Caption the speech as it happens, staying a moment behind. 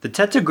The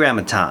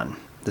Tetragrammaton,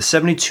 the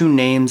 72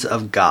 names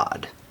of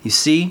God. You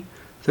see,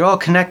 they're all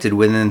connected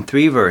within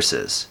 3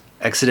 verses,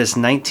 Exodus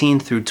 19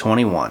 through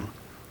 21.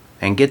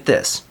 And get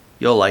this,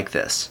 you'll like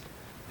this.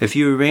 If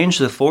you arrange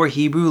the 4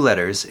 Hebrew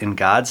letters in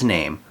God's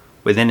name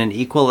within an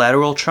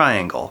equilateral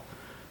triangle,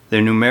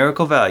 their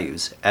numerical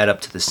values add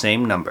up to the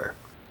same number,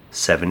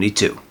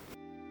 72.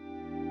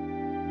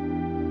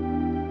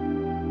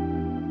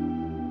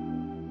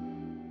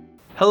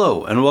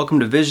 Hello, and welcome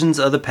to Visions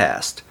of the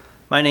Past.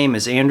 My name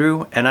is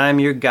Andrew, and I am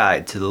your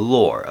guide to the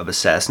lore of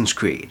Assassin's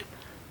Creed.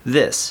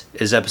 This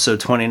is episode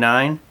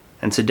 29,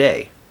 and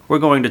today we're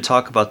going to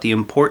talk about the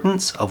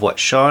importance of what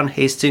Sean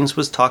Hastings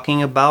was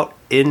talking about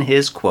in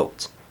his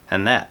quote,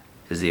 and that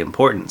is the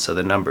importance of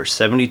the number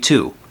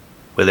 72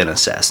 within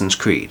Assassin's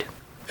Creed.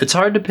 It's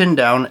hard to pin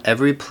down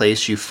every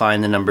place you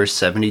find the number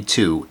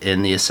 72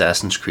 in the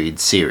Assassin's Creed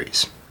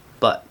series,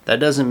 but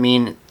that doesn't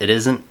mean it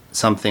isn't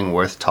something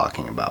worth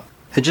talking about.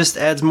 It just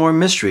adds more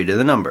mystery to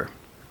the number.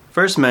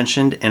 First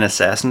mentioned in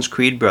Assassin's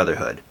Creed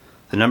Brotherhood,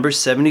 the number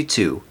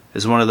 72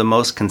 is one of the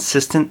most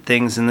consistent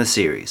things in the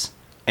series,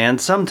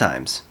 and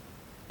sometimes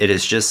it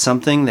is just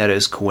something that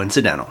is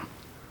coincidental.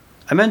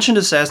 I mentioned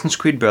Assassin's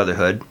Creed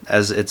Brotherhood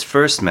as its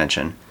first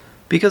mention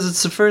because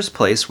it's the first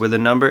place where the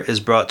number is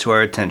brought to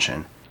our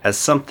attention as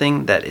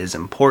something that is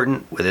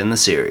important within the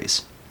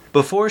series.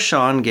 Before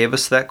Sean gave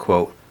us that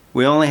quote,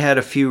 we only had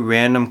a few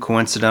random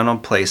coincidental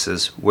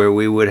places where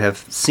we would have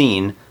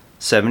seen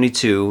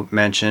 72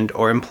 mentioned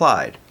or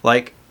implied,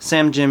 like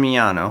San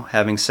Gimignano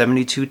having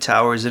 72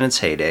 towers in its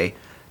heyday,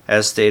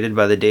 as stated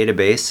by the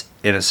database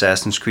in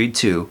Assassin's Creed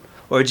 2,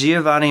 or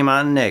Giovanni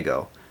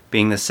Montenegro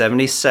being the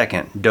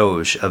 72nd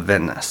Doge of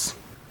Venice.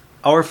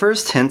 Our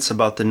first hints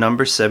about the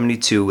number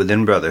 72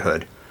 within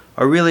Brotherhood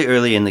are really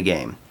early in the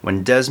game,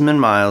 when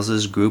Desmond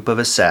Miles' group of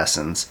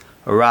assassins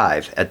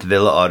arrive at the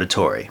Villa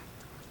Auditore.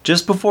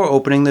 Just before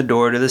opening the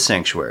door to the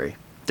sanctuary,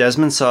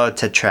 Desmond saw a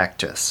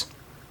tetractys,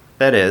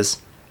 that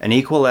is, an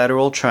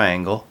equilateral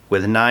triangle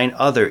with 9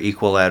 other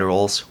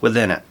equilaterals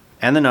within it,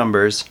 and the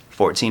numbers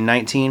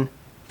 1419,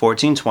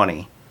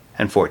 1420,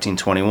 and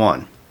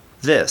 1421.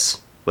 This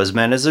was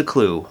meant as a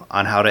clue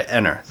on how to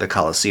enter the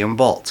Colosseum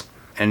Vault,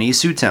 an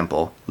Isu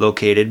temple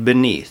located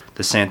beneath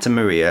the Santa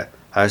Maria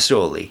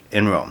Arsoli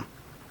in Rome.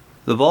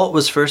 The vault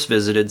was first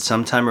visited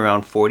sometime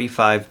around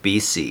 45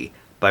 BC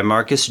by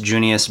Marcus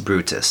Junius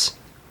Brutus,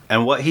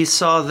 and what he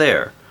saw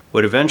there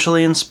would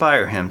eventually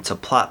inspire him to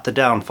plot the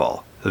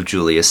downfall of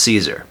Julius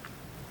Caesar.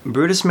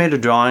 Brutus made a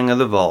drawing of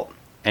the vault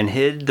and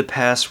hid the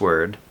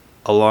password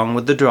along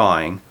with the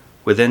drawing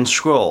within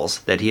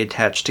scrolls that he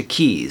attached to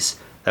keys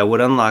that would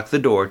unlock the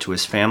door to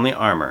his family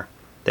armor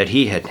that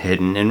he had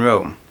hidden in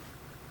Rome.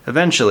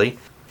 Eventually,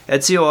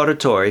 Ezio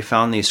Auditore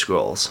found these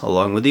scrolls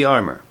along with the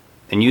armor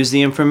and used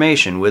the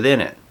information within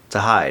it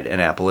to hide an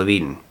apple of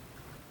Eden.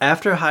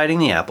 After hiding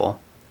the apple,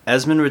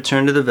 Esmond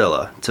returned to the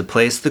villa to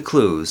place the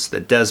clues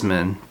that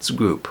Desmond's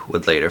group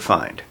would later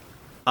find.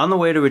 On the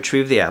way to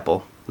retrieve the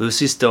apple,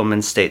 Lucy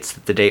Stillman states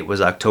that the date was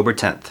October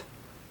 10th,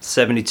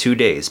 72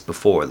 days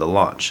before the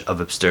launch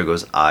of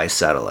Abstergo's Eye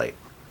satellite.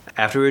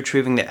 After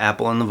retrieving the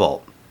apple in the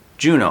vault,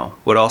 Juno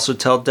would also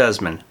tell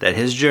Desmond that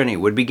his journey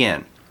would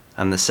begin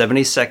on the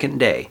 72nd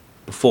day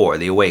before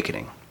the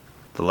Awakening.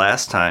 The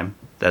last time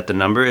that the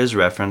number is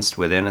referenced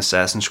within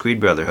Assassin's Creed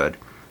Brotherhood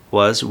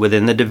was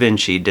within the Da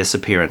Vinci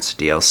Disappearance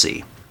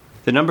DLC.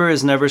 The number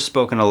is never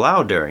spoken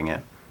aloud during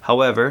it.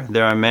 However,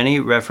 there are many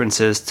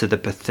references to the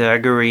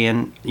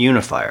Pythagorean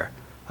unifier,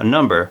 a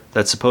number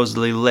that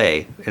supposedly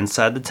lay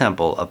inside the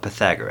temple of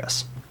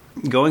Pythagoras.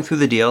 Going through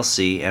the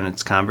DLC and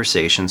its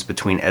conversations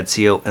between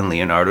Ezio and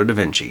Leonardo da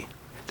Vinci,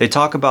 they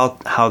talk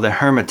about how the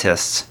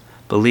Hermetists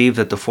believed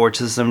that the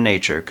forces of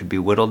nature could be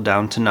whittled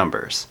down to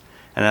numbers,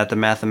 and that the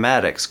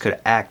mathematics could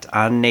act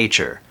on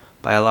nature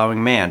by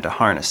allowing man to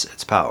harness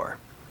its power.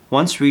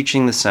 Once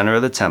reaching the center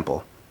of the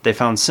temple, they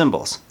found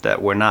symbols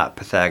that were not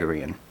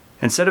Pythagorean.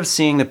 Instead of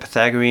seeing the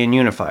Pythagorean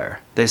unifier,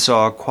 they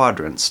saw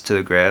quadrants to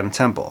the Grand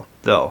Temple,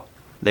 though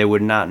they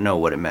would not know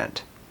what it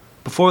meant.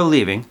 Before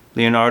leaving,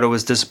 Leonardo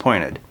was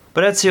disappointed,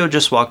 but Ezio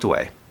just walked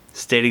away,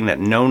 stating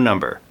that no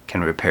number can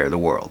repair the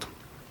world.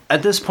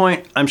 At this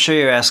point, I'm sure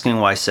you're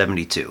asking why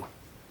 72?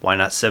 Why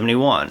not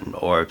 71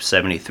 or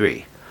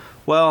 73?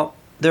 Well,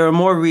 there are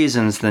more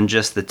reasons than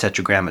just the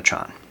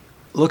Tetragrammaton.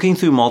 Looking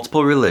through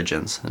multiple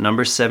religions, the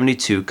number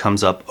 72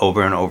 comes up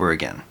over and over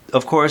again.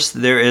 Of course,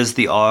 there is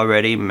the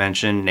already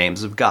mentioned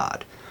names of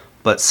God,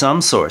 but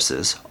some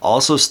sources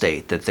also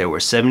state that there were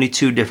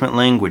 72 different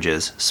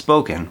languages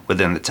spoken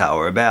within the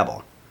Tower of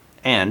Babel.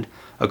 And,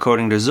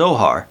 according to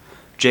Zohar,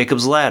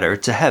 Jacob's ladder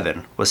to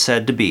heaven was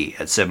said to be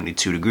at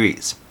 72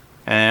 degrees.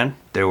 And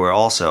there were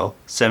also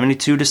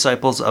 72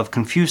 disciples of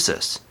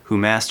Confucius who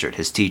mastered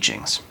his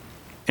teachings.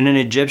 In an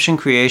Egyptian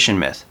creation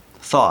myth,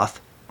 Thoth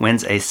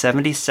wins a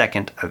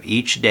 72nd of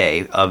each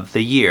day of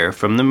the year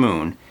from the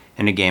moon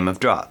in a game of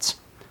draughts.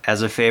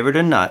 As a favor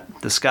to Nut,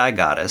 the sky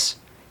goddess,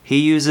 he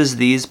uses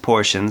these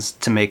portions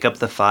to make up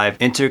the 5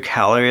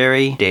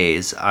 intercalary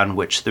days on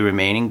which the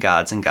remaining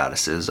gods and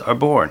goddesses are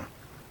born.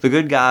 The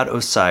good god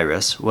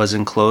Osiris was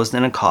enclosed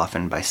in a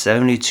coffin by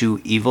 72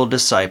 evil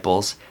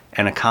disciples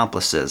and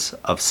accomplices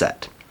of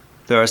Set.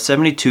 There are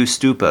 72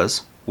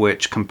 stupas,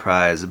 which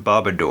comprise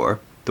Barbador,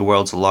 the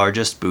world's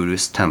largest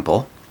Buddhist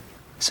temple.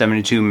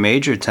 72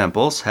 major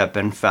temples have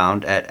been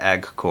found at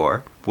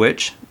Angkor,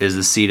 which is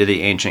the seat of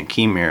the ancient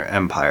Khmer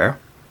Empire.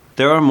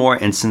 There are more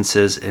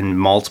instances in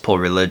multiple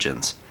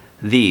religions.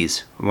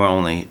 These were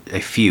only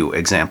a few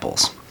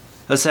examples.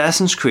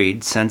 Assassin's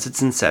Creed, since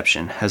its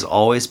inception, has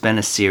always been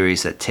a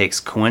series that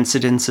takes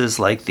coincidences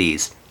like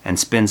these and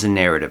spins a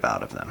narrative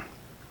out of them.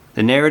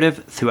 The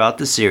narrative throughout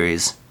the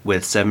series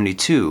with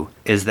 72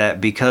 is that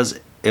because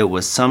it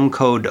was some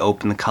code to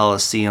open the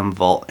Colosseum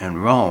vault in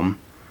Rome,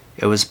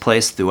 it was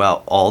placed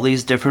throughout all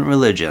these different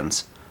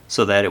religions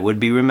so that it would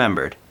be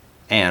remembered,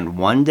 and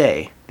one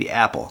day the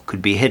apple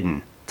could be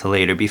hidden to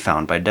later be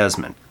found by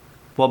Desmond.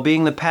 While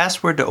being the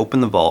password to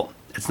open the vault,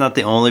 it's not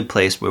the only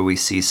place where we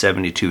see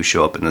 72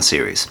 show up in the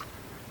series.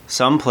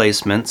 Some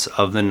placements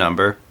of the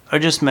number are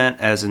just meant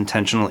as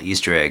intentional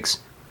Easter eggs,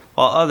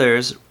 while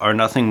others are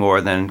nothing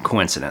more than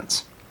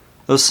coincidence,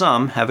 though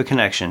some have a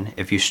connection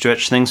if you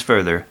stretch things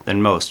further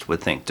than most would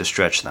think to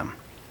stretch them.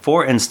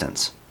 For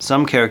instance,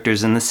 some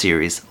characters in the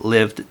series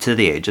lived to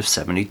the age of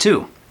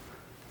 72.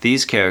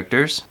 These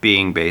characters,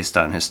 being based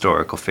on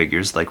historical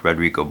figures like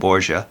Rodrigo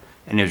Borgia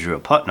and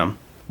Israel Putnam,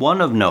 one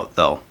of note,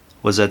 though,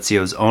 was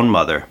Ezio's own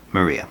mother,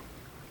 Maria.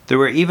 There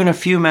were even a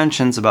few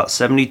mentions about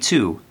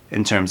 72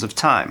 in terms of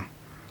time,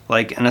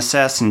 like an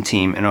assassin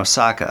team in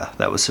Osaka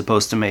that was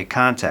supposed to make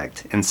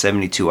contact in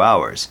 72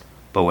 hours,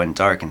 but went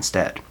dark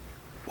instead.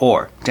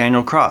 Or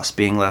Daniel Cross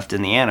being left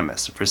in the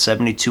Animus for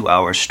 72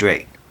 hours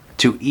straight.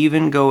 To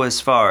even go as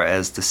far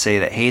as to say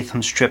that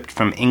Hatham's trip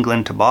from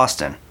England to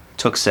Boston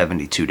took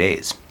 72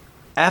 days.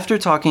 After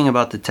talking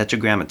about the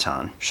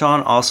Tetragrammaton,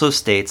 Sean also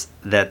states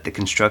that the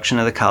construction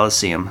of the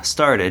Colosseum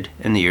started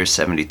in the year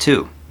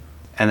 72,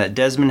 and that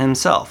Desmond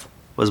himself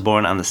was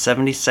born on the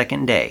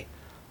 72nd day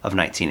of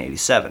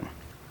 1987.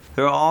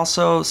 There are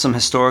also some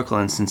historical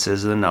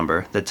instances of the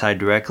number that tie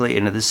directly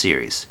into the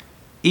series,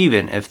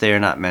 even if they are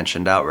not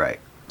mentioned outright.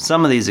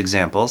 Some of these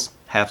examples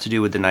have to do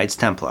with the Knights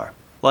Templar,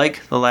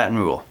 like the Latin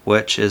Rule,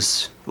 which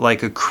is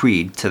like a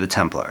creed to the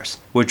Templars,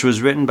 which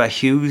was written by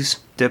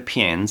Hugues de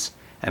Piennes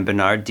and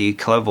Bernard de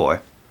Clairvaux,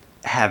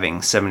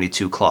 having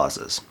 72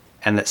 clauses,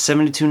 and that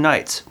 72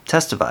 knights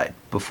testified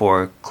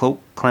before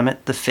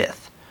Clement V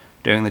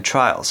during the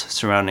trials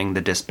surrounding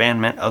the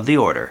disbandment of the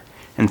order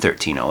in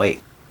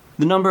 1308.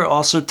 The number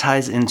also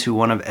ties into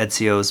one of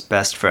Ezio's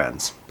best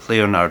friends,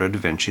 Leonardo da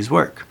Vinci's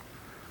work,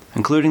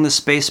 including the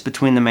space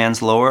between the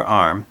man's lower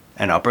arm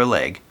and upper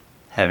leg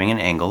having an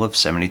angle of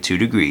 72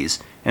 degrees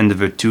in the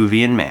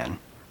Vitruvian Man,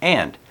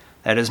 and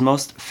that his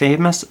most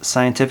famous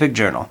scientific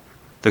journal,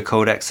 the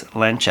Codex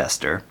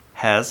Lanchester,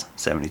 has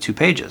 72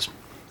 pages.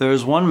 There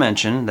is one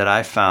mention that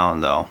I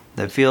found, though,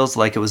 that feels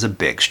like it was a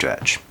big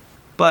stretch,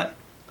 but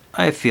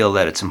I feel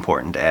that it's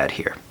important to add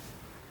here.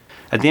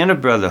 At the end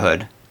of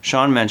Brotherhood,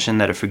 Sean mentioned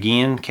that a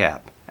Phrygian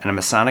cap and a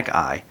Masonic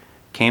eye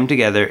came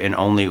together in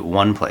only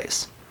one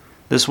place.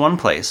 This one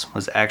place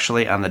was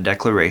actually on the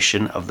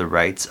Declaration of the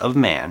Rights of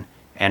Man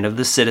and of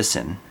the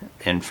Citizen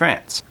in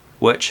France,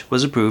 which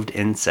was approved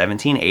in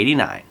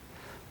 1789.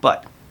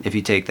 But if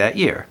you take that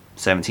year,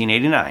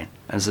 1789,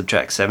 and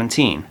subtract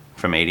 17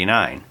 from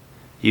 89,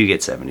 you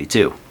get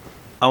 72.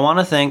 I want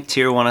to thank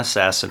Tier 1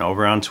 Assassin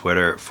over on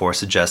Twitter for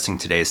suggesting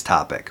today's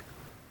topic.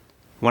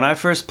 When I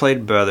first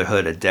played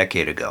Brotherhood a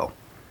decade ago,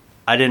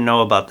 I didn't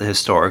know about the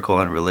historical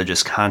and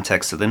religious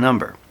context of the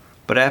number,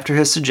 but after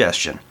his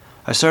suggestion,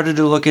 I started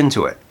to look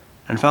into it,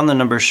 and found the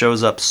number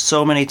shows up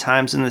so many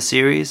times in the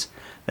series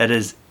that it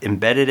has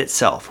embedded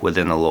itself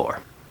within the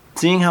lore.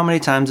 Seeing how many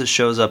times it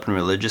shows up in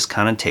religious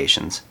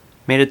connotations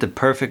made it the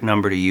perfect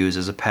number to use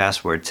as a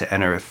password to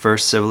enter a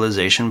first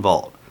civilization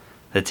vault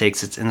that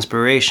takes its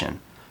inspiration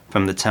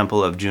from the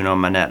Temple of Juno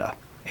Moneta,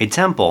 a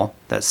temple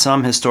that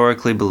some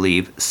historically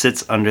believe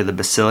sits under the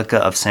Basilica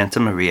of Santa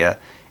Maria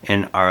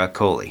in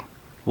Aracoli.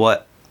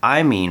 What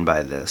I mean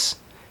by this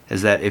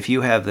is that if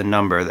you have the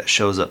number that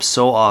shows up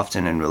so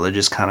often in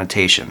religious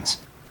connotations,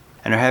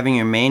 and are having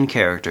your main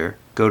character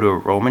go to a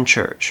Roman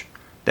church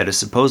that is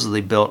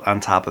supposedly built on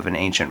top of an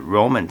ancient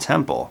Roman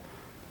temple,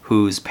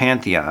 whose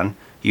pantheon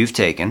you've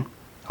taken,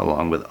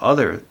 along with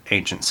other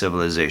ancient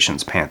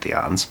civilizations'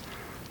 pantheons,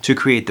 to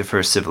create the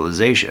first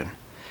civilization,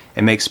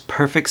 it makes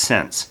perfect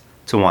sense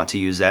to want to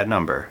use that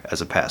number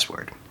as a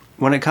password.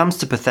 When it comes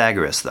to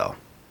Pythagoras, though,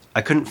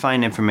 I couldn't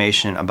find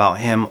information about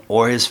him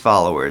or his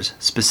followers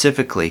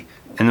specifically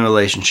in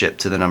relationship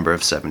to the number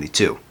of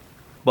 72.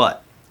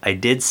 But I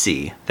did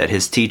see that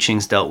his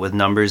teachings dealt with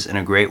numbers in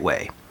a great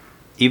way,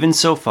 even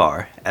so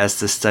far as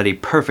to study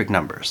perfect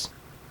numbers.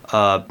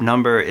 A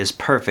number is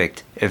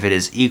perfect if it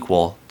is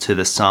equal to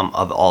the sum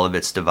of all of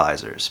its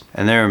divisors,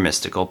 and there are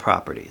mystical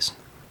properties.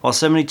 While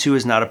 72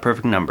 is not a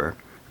perfect number,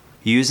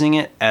 using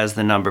it as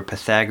the number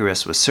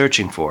Pythagoras was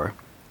searching for,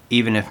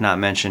 even if not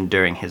mentioned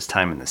during his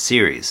time in the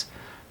series,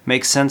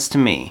 makes sense to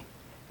me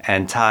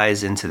and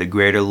ties into the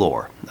greater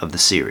lore of the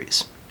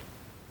series.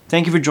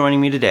 Thank you for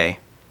joining me today,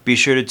 Be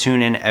sure to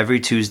tune in every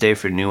Tuesday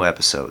for new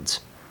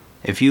episodes.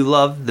 If you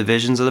love the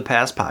Visions of the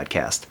Past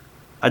podcast,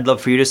 I'd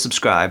love for you to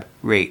subscribe,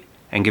 rate,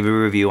 and give a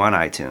review on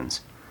iTunes.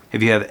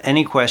 If you have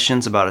any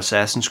questions about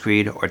Assassin's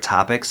Creed or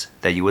topics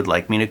that you would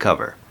like me to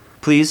cover,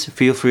 please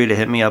feel free to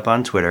hit me up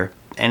on Twitter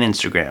and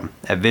Instagram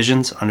at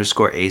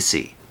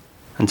visions_AC.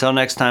 Until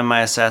next time,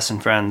 my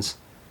assassin friends,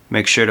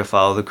 make sure to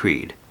follow the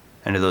creed.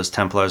 And to those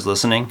Templars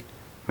listening,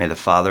 may the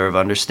Father of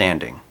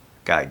Understanding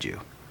guide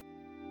you.